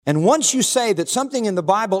And once you say that something in the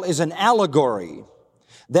Bible is an allegory,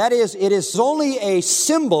 that is, it is only a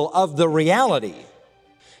symbol of the reality,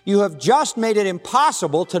 you have just made it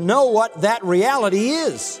impossible to know what that reality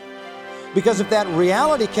is. Because if that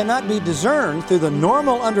reality cannot be discerned through the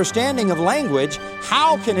normal understanding of language,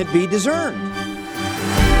 how can it be discerned?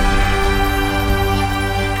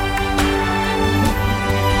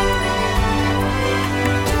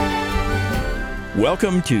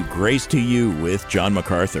 Welcome to Grace to You with John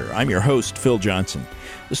MacArthur. I'm your host, Phil Johnson.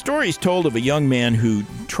 The story is told of a young man who,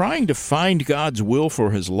 trying to find God's will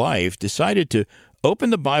for his life, decided to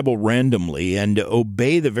open the Bible randomly and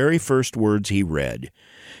obey the very first words he read.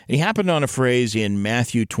 He happened on a phrase in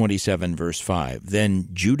Matthew 27, verse 5. Then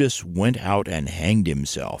Judas went out and hanged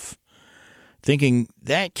himself. Thinking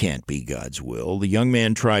that can't be God's will, the young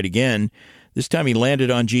man tried again. This time he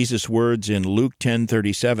landed on Jesus' words in Luke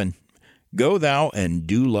 10:37. Go thou and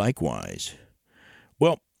do likewise.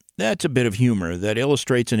 Well, that's a bit of humor that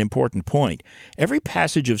illustrates an important point. Every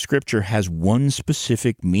passage of Scripture has one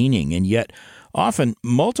specific meaning, and yet often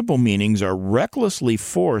multiple meanings are recklessly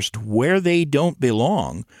forced where they don't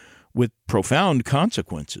belong, with profound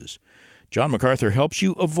consequences. John MacArthur helps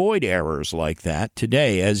you avoid errors like that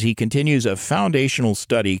today as he continues a foundational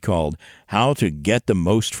study called How to Get the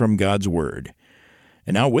Most from God's Word.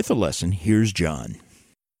 And now with the lesson, here's John.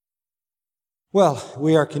 Well,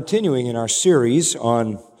 we are continuing in our series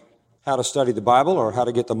on how to study the Bible or how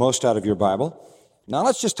to get the most out of your Bible. Now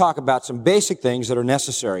let's just talk about some basic things that are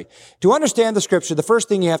necessary. To understand the Scripture, the first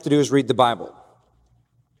thing you have to do is read the Bible.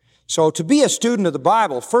 So to be a student of the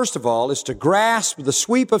Bible, first of all, is to grasp the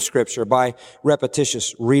sweep of Scripture by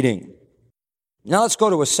repetitious reading. Now let's go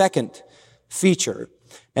to a second feature,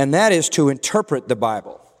 and that is to interpret the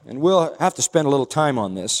Bible. And we'll have to spend a little time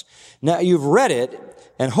on this. Now you've read it,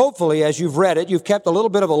 and hopefully, as you've read it, you've kept a little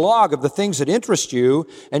bit of a log of the things that interest you,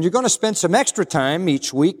 and you're going to spend some extra time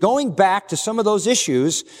each week going back to some of those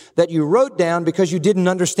issues that you wrote down because you didn't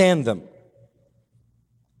understand them.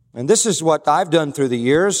 And this is what I've done through the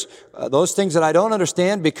years. Those things that I don't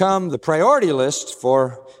understand become the priority list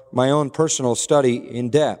for my own personal study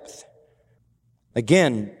in depth.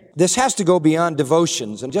 Again, this has to go beyond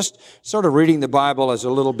devotions and just sort of reading the Bible as a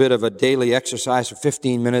little bit of a daily exercise for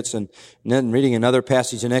 15 minutes and then reading another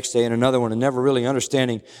passage the next day and another one and never really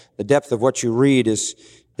understanding the depth of what you read is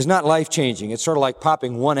not life-changing. It's sort of like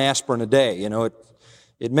popping one aspirin a day. You know,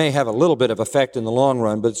 it may have a little bit of effect in the long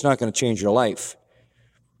run, but it's not going to change your life.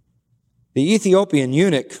 The Ethiopian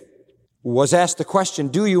eunuch was asked the question,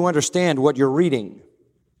 do you understand what you're reading?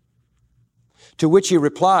 To which he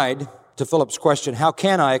replied, to Philip's question, how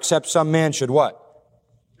can I except some man should what?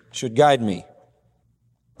 Should guide me.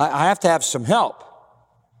 I have to have some help.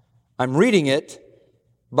 I'm reading it,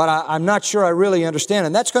 but I'm not sure I really understand.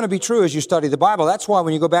 And that's going to be true as you study the Bible. That's why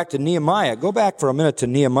when you go back to Nehemiah, go back for a minute to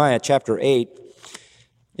Nehemiah chapter 8.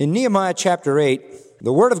 In Nehemiah chapter 8,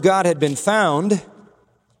 the Word of God had been found,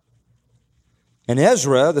 and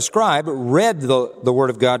Ezra, the scribe, read the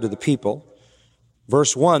Word of God to the people.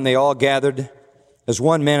 Verse 1, they all gathered as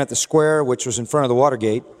one man at the square, which was in front of the water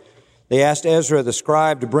gate. They asked Ezra the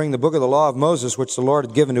scribe to bring the book of the law of Moses, which the Lord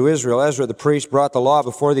had given to Israel. Ezra the priest brought the law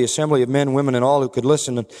before the assembly of men, women, and all who could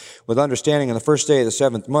listen with understanding on the first day of the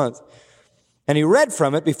 7th month. And he read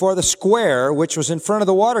from it before the square, which was in front of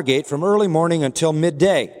the water gate, from early morning until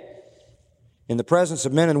midday, in the presence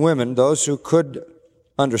of men and women, those who could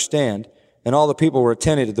understand, and all the people were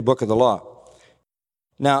attentive to the book of the law.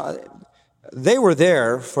 Now, they were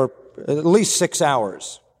there for at least 6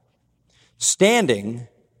 hours, standing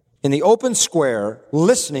in the open square,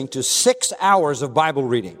 listening to 6 hours of Bible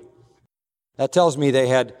reading. That tells me they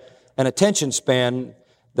had an attention span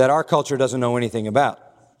that our culture doesn't know anything about.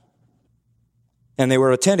 And they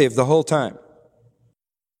were attentive the whole time.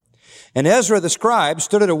 And Ezra the scribe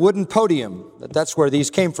stood at a wooden podium. That's where these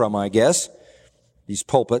came from, I guess, these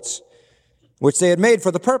pulpits, which they had made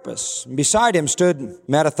for the purpose. And beside him stood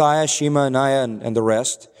Mattathiah, Shema, Ananiah, and the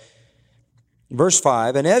rest. Verse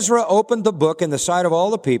 5, and Ezra opened the book in the sight of all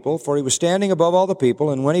the people, for he was standing above all the people,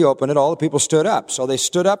 and when he opened it, all the people stood up. So they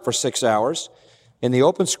stood up for 6 hours in the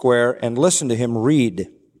open square and listened to him read.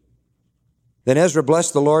 Then Ezra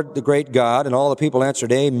blessed the Lord, the great God, and all the people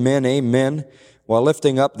answered, Amen, Amen, while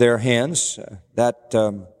lifting up their hands. That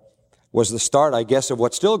was the start, I guess, of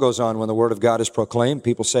what still goes on when the Word of God is proclaimed.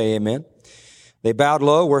 People say Amen. They bowed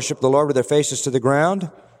low, worshiped the Lord with their faces to the ground.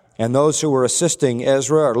 And those who were assisting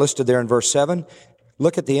Ezra are listed there in verse 7.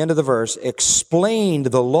 Look at the end of the verse. Explained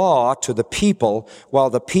the law to the people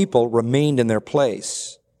while the people remained in their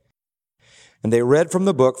place. And they read from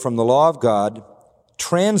the book, from the law of God,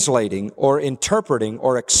 translating or interpreting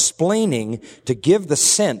or explaining to give the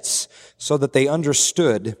sense so that they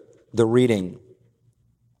understood the reading.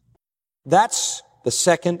 That's the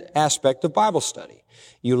second aspect of Bible study.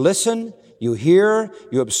 You listen, you hear,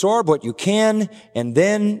 you absorb what you can, and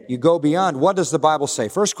then you go beyond. What does the Bible say?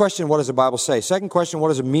 First question, what does the Bible say? Second question, what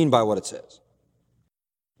does it mean by what it says?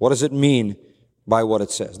 What does it mean by what it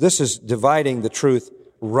says? This is dividing the truth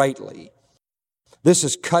rightly. This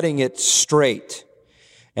is cutting it straight.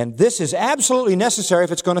 And this is absolutely necessary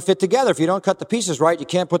if it's going to fit together. If you don't cut the pieces right, you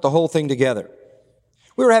can't put the whole thing together.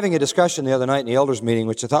 We were having a discussion the other night in the elders' meeting,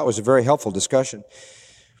 which I thought was a very helpful discussion,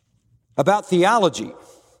 about theology.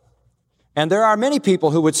 And there are many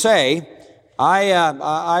people who would say,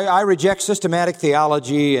 I reject systematic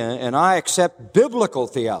theology and I accept biblical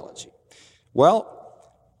theology. Well,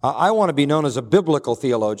 I want to be known as a biblical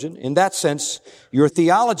theologian. In that sense, your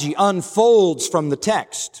theology unfolds from the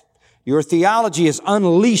text. Your theology is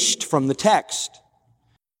unleashed from the text.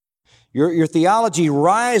 Your theology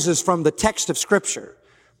rises from the text of Scripture.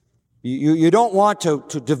 You don't want to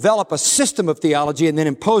develop a system of theology and then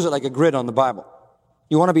impose it like a grid on the Bible.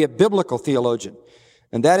 You want to be a biblical theologian.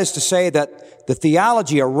 And that is to say that the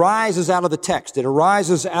theology arises out of the text. It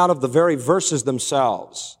arises out of the very verses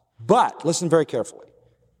themselves. But, listen very carefully,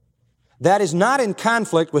 that is not in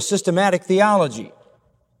conflict with systematic theology.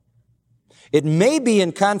 It may be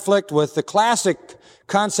in conflict with the classic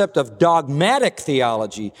concept of dogmatic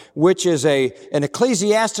theology, which is an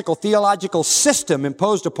ecclesiastical theological system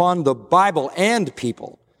imposed upon the Bible and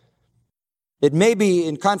people. It may be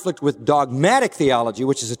in conflict with dogmatic theology,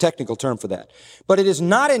 which is a technical term for that. But it is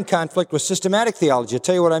not in conflict with systematic theology. I'll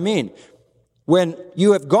tell you what I mean. When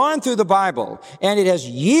you have gone through the Bible and it has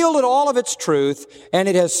yielded all of its truth and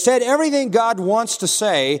it has said everything God wants to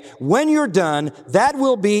say, when you're done, that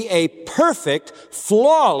will be a perfect,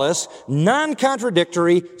 flawless,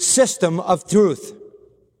 non-contradictory system of truth.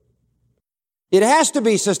 It has to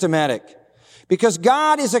be systematic because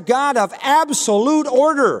God is a God of absolute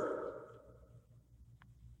order.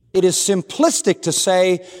 It is simplistic to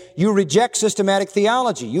say you reject systematic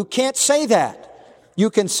theology. You can't say that. You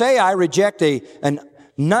can say I reject an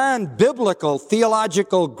non-biblical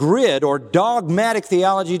theological grid or dogmatic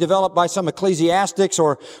theology developed by some ecclesiastics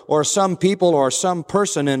or some people or some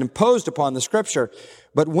person and imposed upon the Scripture.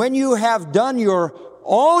 But when you have done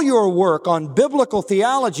all your work on biblical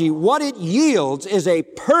theology, what it yields is a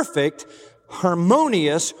perfect,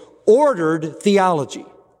 harmonious, ordered theology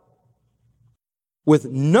with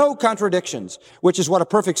no contradictions, which is what a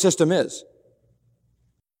perfect system is.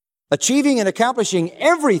 Achieving and accomplishing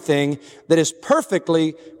everything that is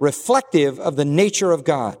perfectly reflective of the nature of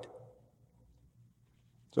God.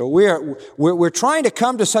 So we're trying to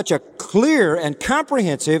come to such a clear and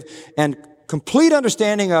comprehensive and complete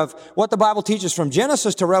understanding of what the Bible teaches from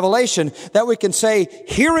Genesis to Revelation that we can say,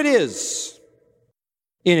 here it is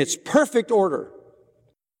in its perfect order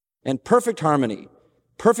and perfect harmony,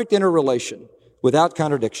 perfect interrelation, without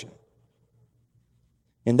contradiction.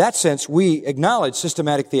 In that sense, we acknowledge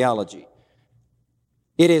systematic theology.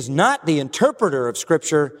 It is not the interpreter of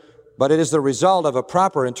Scripture, but it is the result of a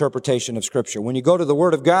proper interpretation of Scripture. When you go to the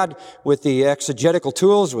Word of God with the exegetical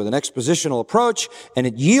tools, with an expositional approach, and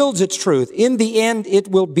it yields its truth, in the end, it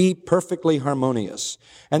will be perfectly harmonious.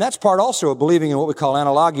 And that's part also of believing in what we call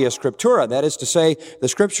analogia scriptura. That is to say, the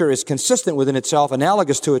Scripture is consistent within itself,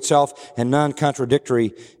 analogous to itself, and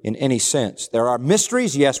non-contradictory in any sense. There are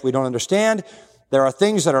mysteries, yes, we don't understand. There are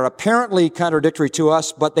things that are apparently contradictory to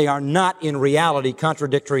us, but they are not in reality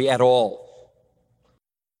contradictory at all.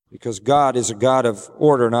 Because God is a God of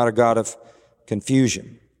order, not a God of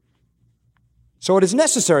confusion. So it is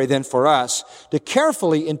necessary then for us to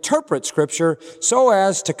carefully interpret Scripture so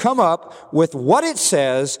as to come up with what it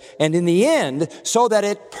says, and in the end, so that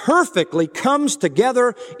it perfectly comes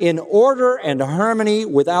together in order and harmony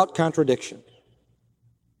without contradiction.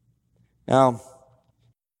 Now,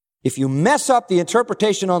 if you mess up the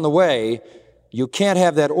interpretation on the way, you can't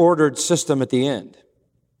have that ordered system at the end.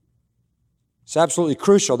 It's absolutely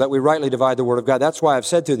crucial that we rightly divide the Word of God. That's why I've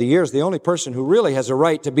said through the years, the only person who really has a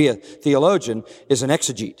right to be a theologian is an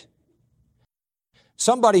exegete.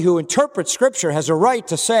 Somebody who interprets Scripture has a right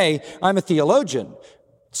to say, I'm a theologian.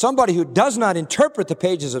 Somebody who does not interpret the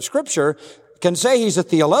pages of Scripture can say he's a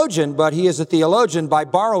theologian, but he is a theologian by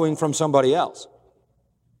borrowing from somebody else.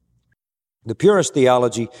 The purest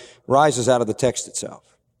theology rises out of the text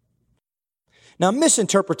itself. Now,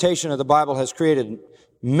 misinterpretation of the Bible has created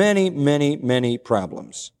many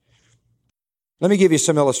problems. Let me give you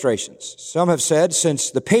some illustrations. Some have said since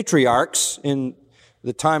the patriarchs in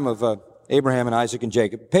the time of Abraham and Isaac and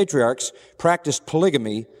Jacob, patriarchs practiced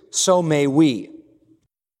polygamy, so may we.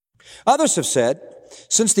 Others have said,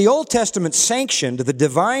 since the Old Testament sanctioned the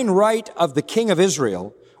divine right of the king of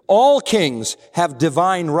Israel, all kings have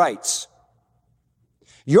divine rights.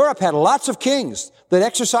 Europe had lots of kings that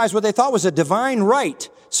exercised what they thought was a divine right,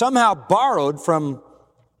 somehow borrowed from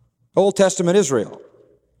Old Testament Israel.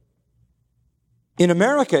 In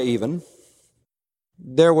America even,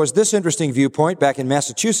 there was this interesting viewpoint back in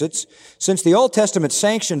Massachusetts. Since the Old Testament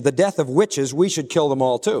sanctioned the death of witches, we should kill them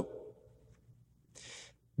all too.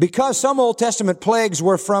 Because some Old Testament plagues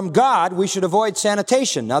were from God, we should avoid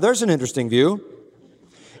sanitation. Now there's an interesting view.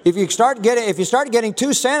 If you start getting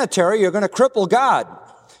too sanitary, you're going to cripple God.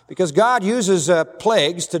 Because God uses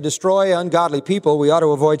plagues to destroy ungodly people, we ought to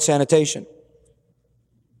avoid sanitation.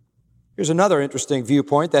 Here's another interesting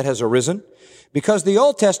viewpoint that has arisen. Because the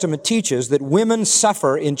Old Testament teaches that women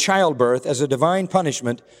suffer in childbirth as a divine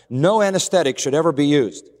punishment, no anesthetic should ever be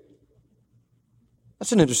used.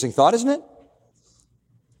 That's an interesting thought, isn't it?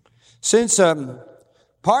 Since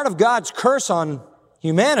part of God's curse on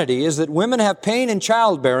humanity is that women have pain in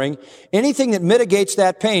childbearing, anything that mitigates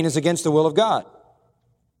that pain is against the will of God.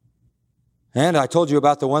 And I told you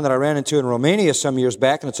about the one that I ran into in Romania some years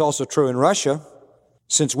back, and it's also true in Russia.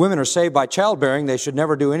 Since women are saved by childbearing, they should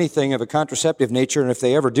never do anything of a contraceptive nature, and if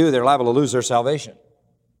they ever do, they're liable to lose their salvation.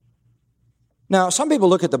 Now, some people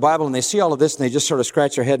look at the Bible and they see all of this and they just sort of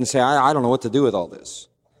scratch their head and say, I don't know what to do with all this.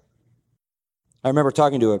 I remember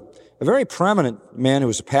talking to a very prominent man who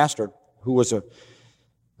was a pastor, who was a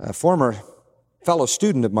former fellow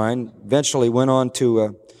student of mine, eventually went on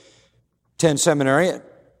to attend seminary,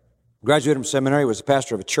 graduated from seminary, was a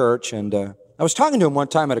pastor of a church, and I was talking to him one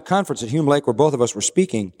time at a conference at Hume Lake where both of us were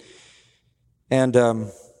speaking, and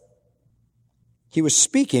he was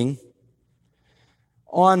speaking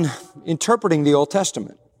on interpreting the Old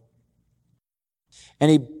Testament.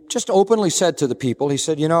 And he just openly said to the people, he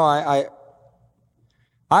said,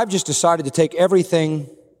 I've just decided to take everything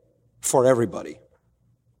for everybody.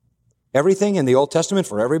 Everything in the Old Testament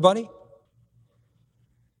for everybody?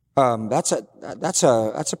 That's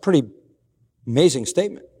a pretty amazing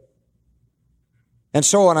statement. And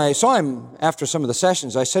so when I saw him after some of the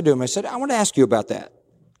sessions, I said to him, I want to ask you about that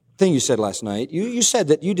thing you said last night. You said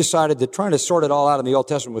that you decided that trying to sort it all out in the Old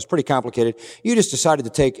Testament was pretty complicated. You just decided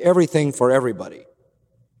to take everything for everybody.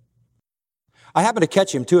 I happened to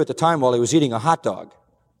catch him, too, at the time while he was eating a hot dog.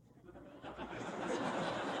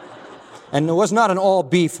 And it was not an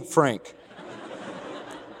all-beef Frank.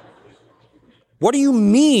 What do you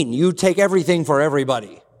mean you take everything for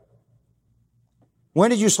everybody? When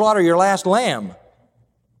did you slaughter your last lamb?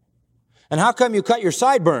 And how come you cut your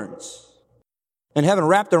sideburns and haven't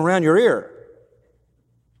wrapped them around your ear?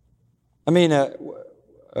 I mean,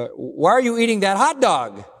 why are you eating that hot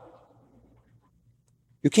dog?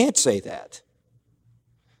 You can't say that.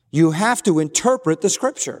 You have to interpret the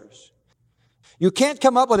Scriptures. You can't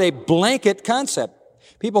come up with a blanket concept.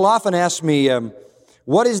 People often ask me,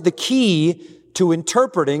 what is the key to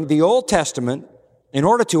interpreting the Old Testament in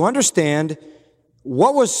order to understand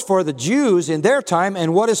what was for the Jews in their time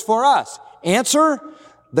and what is for us? Answer,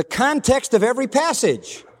 the context of every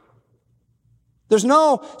passage. There's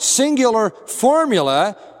no singular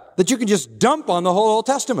formula that you can just dump on the whole Old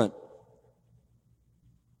Testament.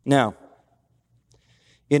 Now,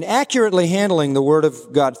 in accurately handling the Word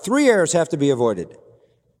of God, 3 errors have to be avoided.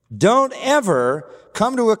 Don't ever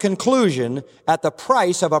come to a conclusion at the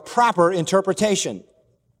price of a proper interpretation.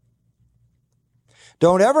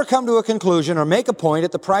 Don't ever come to a conclusion or make a point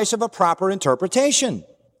at the price of a proper interpretation.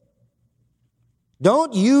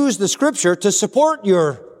 Don't use the Scripture to support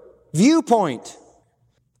your viewpoint.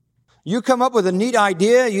 You come up with a neat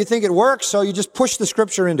idea, you think it works, so you just push the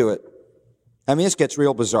Scripture into it. I mean, this gets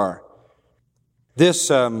real bizarre. This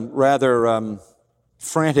rather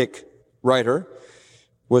frantic writer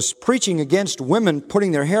was preaching against women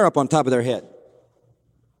putting their hair up on top of their head,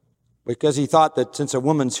 because he thought that since a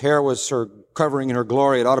woman's hair was her covering in her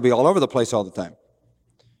glory, it ought to be all over the place all the time.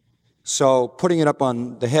 So putting it up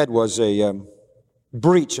on the head was a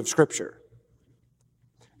breach of Scripture.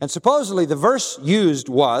 And supposedly the verse used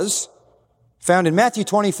was found in Matthew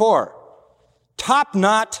 24. Top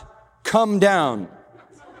knot, come down.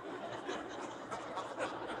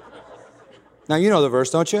 Now you know the verse,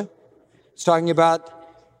 don't you? It's talking about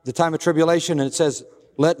the time of tribulation, and it says,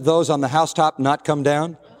 let those on the housetop not come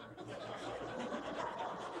down.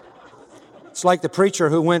 It's like the preacher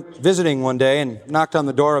who went visiting one day and knocked on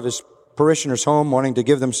the door of his parishioner's home wanting to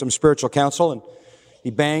give them some spiritual counsel, and he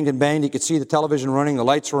banged and banged. He could see the television running, the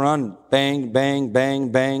lights were on. Bang, bang,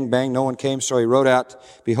 bang, bang, bang. No one came, so he wrote out,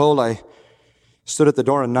 behold, I stood at the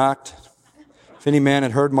door and knocked. If any man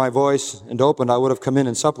had heard my voice and opened, I would have come in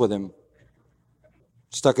and supped with him.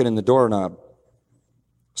 stuck it in the doorknob.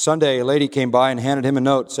 Sunday, a lady came by and handed him a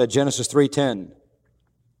note, said Genesis 3:10.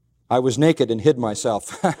 I was naked and hid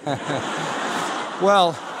myself.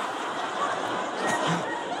 Well,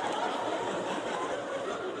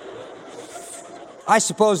 I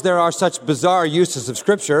suppose there are such bizarre uses of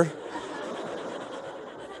Scripture.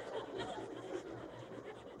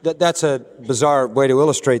 That's a bizarre way to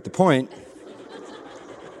illustrate the point.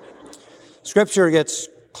 Scripture gets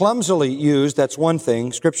clumsily used, that's one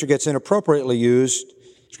thing. Scripture gets inappropriately used.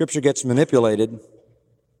 Scripture gets manipulated.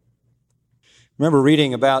 Remember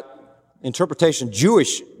reading about interpretation,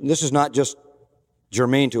 Jewish, this is not just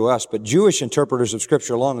germane to us, but Jewish interpreters of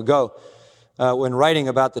Scripture long ago, when writing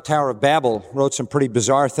about the Tower of Babel, wrote some pretty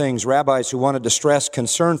bizarre things. Rabbis who wanted to stress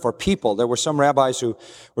concern for people. There were some rabbis who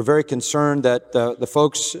were very concerned that the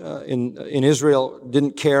folks in Israel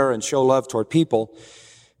didn't care and show love toward people.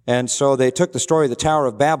 And so they took the story of the Tower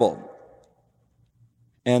of Babel,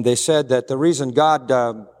 and they said that the reason God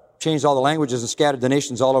changed all the languages and scattered the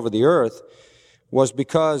nations all over the earth was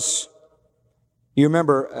because, you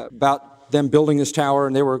remember about them building this tower,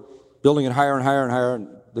 and they were building it higher and higher and higher, and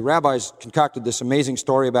the rabbis concocted this amazing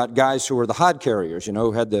story about guys who were the hod carriers,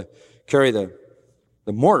 who had to carry the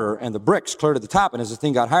mortar and the bricks clear to the top, and as the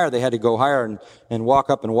thing got higher, they had to go higher and walk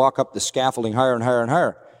up the scaffolding higher and higher and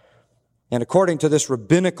higher. And according to this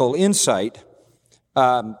rabbinical insight,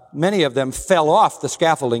 many of them fell off the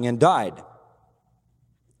scaffolding and died.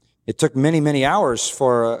 It took many, many hours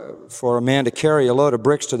for a man to carry a load of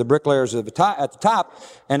bricks to the bricklayers at the top.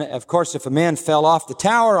 And of course, if a man fell off the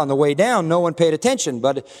tower on the way down, no one paid attention.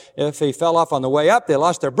 But if he fell off on the way up, they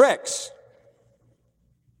lost their bricks.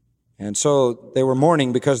 And so they were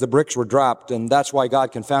mourning because the bricks were dropped. And that's why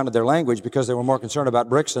God confounded their language, because they were more concerned about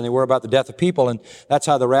bricks than they were about the death of people. And that's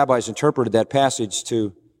how the rabbis interpreted that passage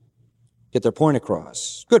to get their point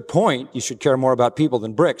across. Good point. You should care more about people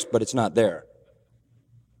than bricks, but it's not there.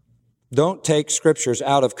 Don't take scriptures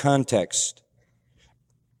out of context.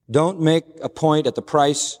 Don't make a point at the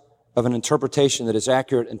price of an interpretation that is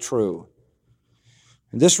accurate and true.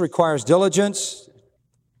 And this requires diligence,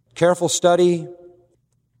 careful study,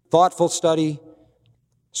 thoughtful study,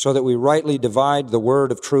 so that we rightly divide the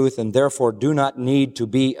word of truth and therefore do not need to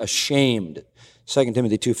be ashamed. 2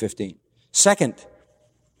 Timothy 2:15. Second,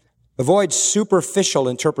 avoid superficial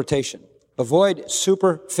interpretation. Avoid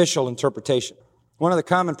superficial interpretation. One of the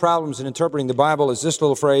common problems in interpreting the Bible is this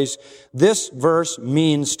little phrase, this verse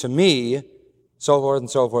means to me, so forth and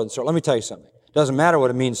so forth and so forth. Let me tell you something. It doesn't matter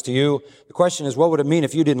what it means to you. The question is, what would it mean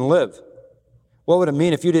if you didn't live? What would it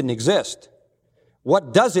mean if you didn't exist?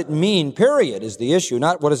 What does it mean, period, is the issue,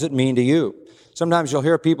 not what does it mean to you. Sometimes you'll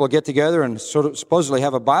hear people get together and sort of supposedly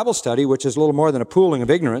have a Bible study, which is a little more than a pooling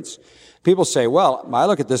of ignorance. People say, well, I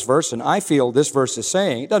look at this verse and I feel this verse is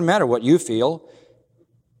saying. It doesn't matter what you feel.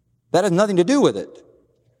 That has nothing to do with it.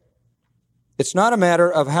 It's not a matter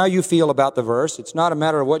of how you feel about the verse. It's not a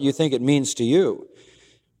matter of what you think it means to you.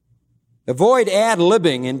 Avoid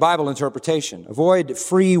ad-libbing in Bible interpretation. Avoid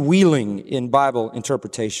freewheeling in Bible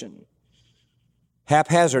interpretation.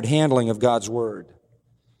 Haphazard handling of God's Word.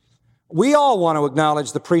 We all want to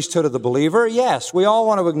acknowledge the priesthood of the believer. Yes, we all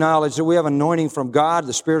want to acknowledge that we have anointing from God,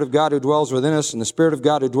 the Spirit of God who dwells within us, and the Spirit of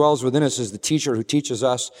God who dwells within us is the teacher who teaches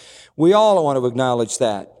us. We all want to acknowledge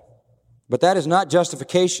that. But that is not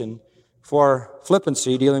justification for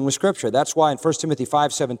flippancy dealing with Scripture. That's why in 1 Timothy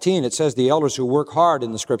 5:17 it says the elders who work hard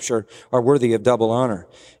in the Scripture are worthy of double honor.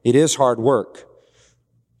 It is hard work.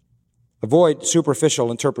 Avoid superficial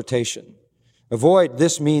interpretation. Avoid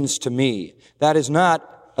this means to me. That is not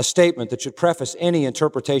a statement that should preface any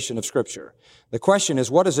interpretation of Scripture. The question is,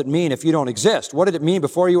 what does it mean if you don't exist? What did it mean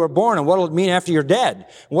before you were born, and what will it mean after you're dead?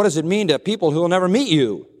 What does it mean to people who will never meet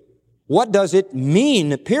you? What does it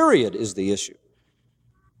mean, period, is the issue.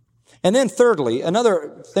 And then thirdly,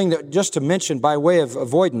 another thing that just to mention by way of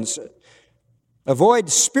avoidance, avoid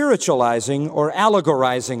spiritualizing or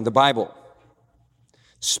allegorizing the Bible.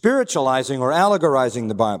 Spiritualizing or allegorizing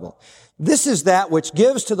the Bible. This is that which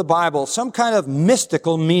gives to the Bible some kind of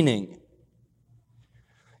mystical meaning.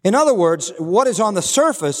 In other words, what is on the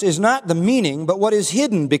surface is not the meaning, but what is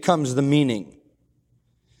hidden becomes the meaning.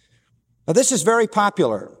 Now, this is very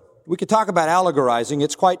popular. We could talk about allegorizing.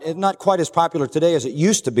 It's not quite as popular today as it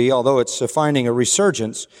used to be, although it's finding a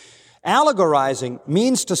resurgence. Allegorizing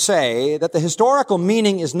means to say that the historical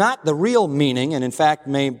meaning is not the real meaning, and in fact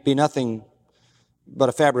may be nothing but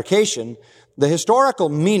a fabrication. The historical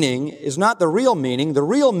meaning is not the real meaning. The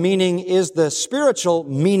real meaning is the spiritual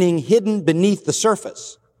meaning hidden beneath the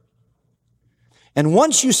surface. And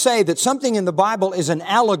once you say that something in the Bible is an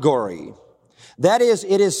allegory, That is,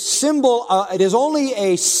 it is only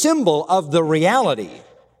a symbol of the reality.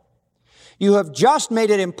 You have just made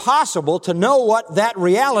it impossible to know what that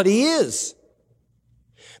reality is.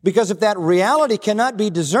 Because if that reality cannot be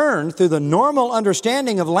discerned through the normal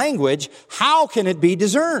understanding of language, how can it be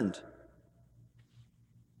discerned?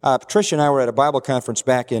 Patricia and I were at a Bible conference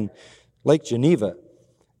back in Lake Geneva,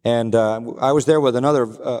 and I was there with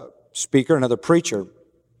another speaker, another preacher.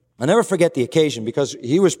 I'll never forget the occasion because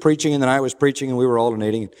he was preaching and then I was preaching and we were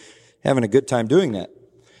alternating and having a good time doing that.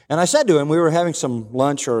 And I said to him, we were having some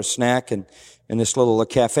lunch or a snack in this little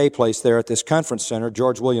cafe place there at this conference center,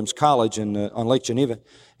 George Williams College on Lake Geneva.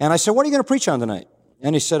 And I said, what are you going to preach on tonight?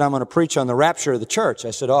 And he said, I'm going to preach on the rapture of the church.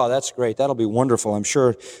 I said, oh, that's great. That'll be wonderful. I'm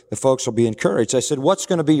sure the folks will be encouraged. I said, what's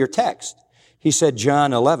going to be your text? He said,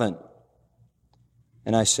 John 11.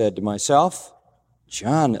 And I said to myself,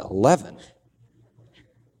 John 11?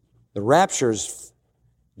 The rapture's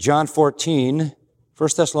John 14, 1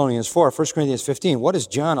 Thessalonians 4, 1 Corinthians 15. What is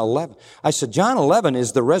John 11? I said, John 11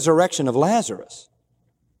 is the resurrection of Lazarus.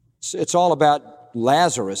 It's all about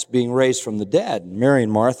Lazarus being raised from the dead, Mary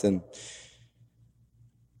and Martha. And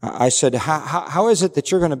I said, how is it that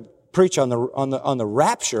you're going to preach on the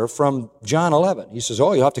rapture from John 11? He says,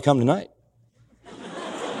 oh, you'll have to come tonight.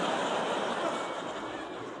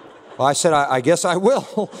 Well, I said, I guess I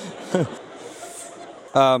will.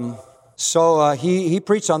 So he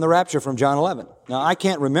preached on the rapture from John 11. Now, I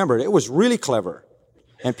can't remember it. It was really clever.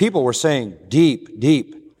 And people were saying, deep,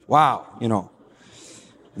 deep. Wow,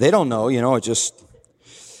 They don't know, it just...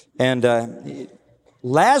 And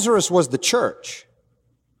Lazarus was the church.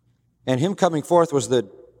 And him coming forth was the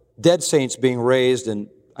dead saints being raised. And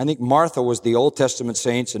I think Martha was the Old Testament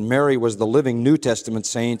saints. And Mary was the living New Testament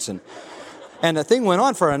saints. And the thing went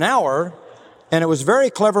on for an hour. And it was very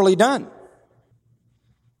cleverly done.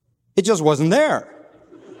 It just wasn't there.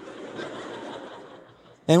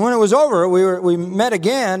 And when it was over, we met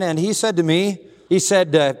again, and he said to me,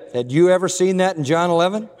 had you ever seen that in John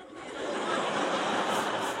 11?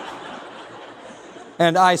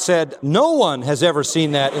 And I said, no one has ever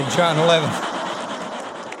seen that in John 11.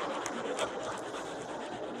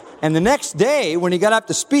 And the next day, when he got up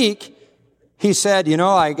to speak, he said,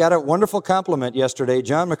 I got a wonderful compliment yesterday.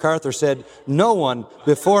 John MacArthur said, no one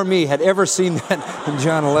before me had ever seen that in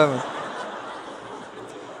John 11.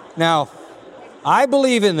 Now, I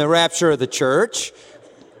believe in the rapture of the church.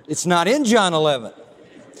 It's not in John 11.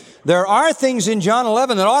 There are things in John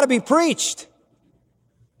 11 that ought to be preached.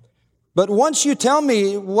 But once you tell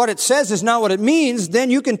me what it says is not what it means,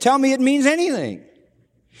 then you can tell me it means anything.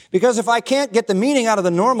 Because if I can't get the meaning out of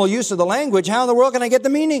the normal use of the language, how in the world can I get the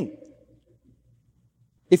meaning?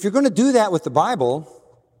 If you're going to do that with the Bible,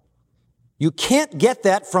 you can't get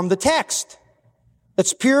that from the text.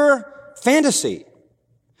 It's pure fantasy.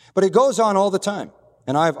 But it goes on all the time.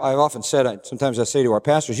 And I've often said, sometimes I say to our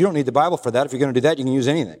pastors, you don't need the Bible for that. If you're going to do that, you can use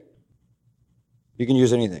anything. You can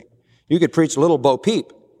use anything. You could preach Little Bo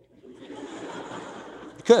Peep.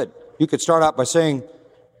 You could. You could start out by saying,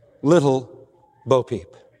 Little Bo Peep.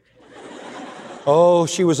 Oh,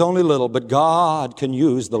 she was only little, but God can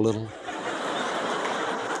use the little.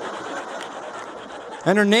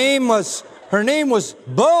 And her name was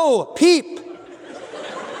Bo Peep.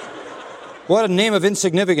 What a name of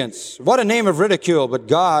insignificance. What a name of ridicule, but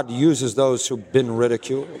God uses those who've been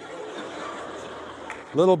ridiculed.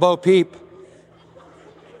 Little Bo Peep.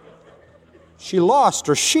 She lost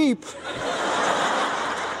her sheep.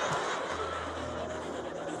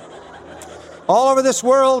 All over this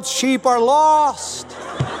world, sheep are lost.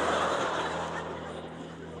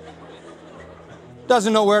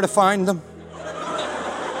 Doesn't know where to find them.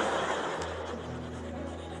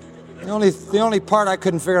 The only part I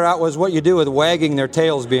couldn't figure out was what you do with wagging their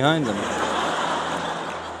tails behind them.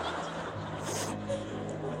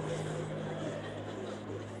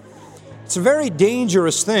 It's a very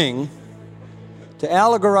dangerous thing to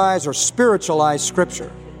allegorize or spiritualize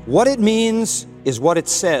Scripture. What it means is what it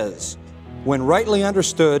says, when rightly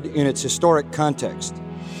understood in its historic context.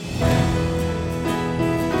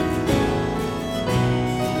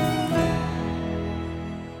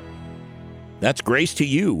 That's Grace to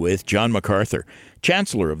You with John MacArthur,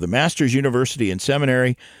 Chancellor of the Masters University and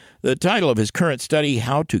Seminary. The title of his current study,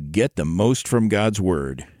 How to Get the Most from God's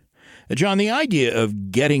Word. John, the idea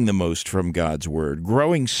of getting the most from God's Word,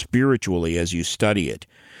 growing spiritually as you study it.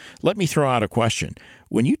 Let me throw out a question.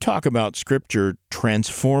 When you talk about Scripture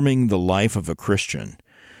transforming the life of a Christian,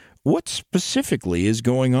 what specifically is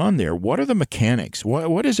going on there? What are the mechanics?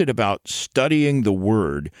 What is it about studying the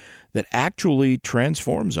Word that actually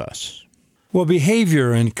transforms us? Well,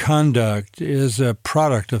 behavior and conduct is a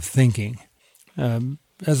product of thinking.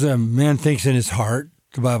 As a man thinks in his heart,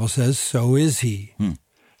 the Bible says, so is he.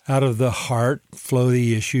 Out of the heart flow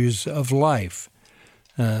the issues of life.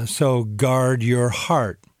 So guard your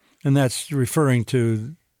heart. And that's referring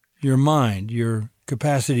to your mind, your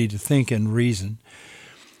capacity to think and reason.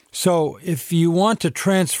 So if you want to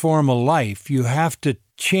transform a life, you have to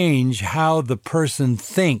change how the person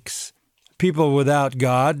thinks. People without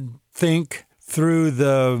God think through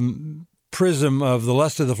the prism of the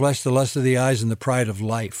lust of the flesh, the lust of the eyes, and the pride of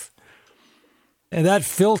life. And that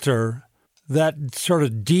filter, that sort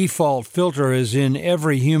of default filter, is in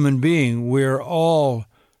every human being. We're all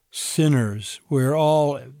sinners. We're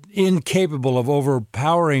all incapable of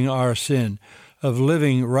overpowering our sin, of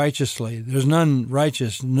living righteously. There's none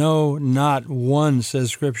righteous, no, not one,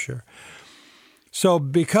 says Scripture. So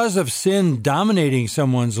because of sin dominating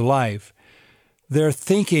someone's life, their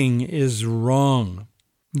thinking is wrong.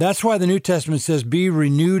 That's why the New Testament says, be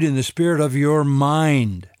renewed in the spirit of your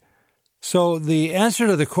mind. So the answer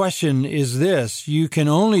to the question is this: you can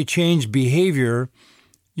only change behavior,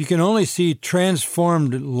 you can only see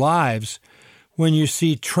transformed lives when you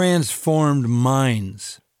see transformed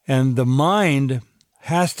minds. And the mind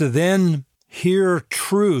has to then hear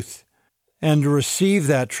truth and receive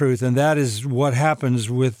that truth, and that is what happens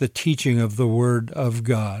with the teaching of the Word of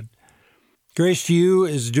God. Grace to You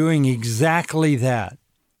is doing exactly that,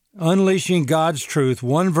 unleashing God's truth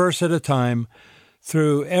one verse at a time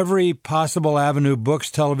through every possible avenue: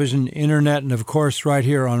 books, television, internet, and of course right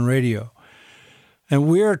here on radio. And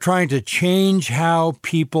we are trying to change how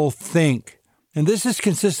people think. And this is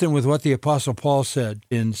consistent with what the Apostle Paul said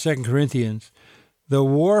in 2 Corinthians. The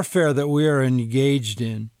warfare that we are engaged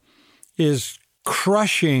in is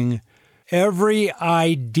crushing every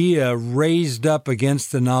idea raised up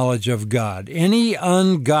against the knowledge of God. Any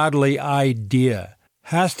ungodly idea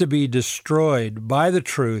has to be destroyed by the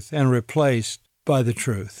truth and replaced by the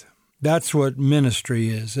truth. That's what ministry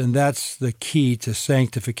is, and that's the key to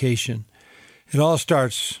sanctification. It all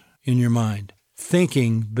starts in your mind,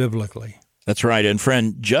 thinking biblically. That's right. And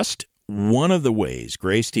friend, just one of the ways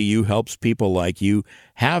Grace to You helps people like you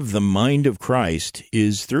have the mind of Christ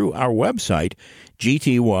is through our website,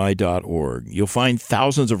 gty.org. You'll find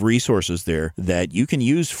thousands of resources there that you can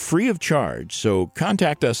use free of charge. So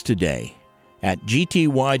contact us today. At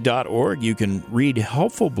gty.org, you can read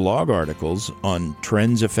helpful blog articles on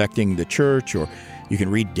trends affecting the church, or you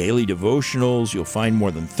can read daily devotionals. You'll find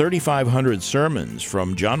more than 3,500 sermons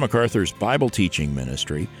from John MacArthur's Bible teaching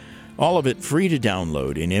ministry, all of it free to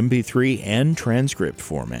download in MP3 and transcript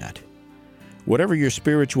format. Whatever your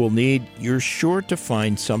spiritual need, you're sure to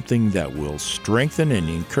find something that will strengthen and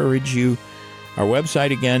encourage you. Our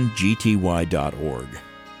website again, gty.org.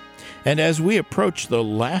 And as we approach the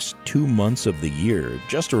last 2 months of the year,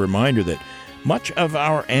 just a reminder that much of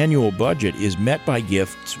our annual budget is met by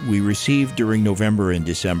gifts we receive during November and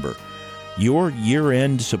December. Your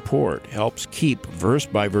year-end support helps keep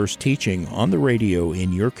verse-by-verse teaching on the radio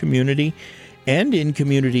in your community and in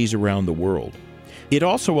communities around the world. It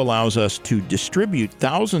also allows us to distribute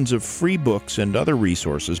thousands of free books and other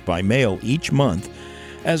resources by mail each month,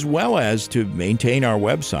 as well as to maintain our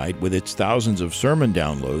website with its thousands of sermon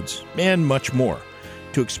downloads and much more.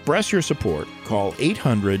 To express your support, call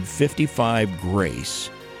 800-55-GRACE.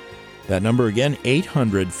 That number again,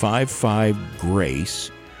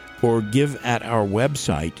 800-55-GRACE, or give at our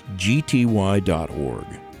website, gty.org.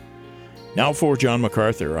 Now for John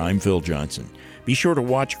MacArthur, I'm Phil Johnson. Be sure to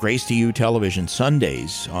watch Grace to You television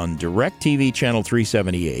Sundays on DirecTV Channel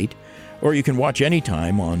 378, or you can watch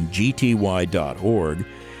anytime on gty.org.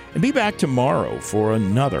 And be back tomorrow for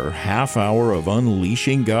another half hour of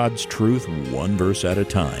unleashing God's truth one verse at a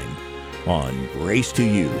time on Grace to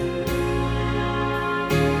You.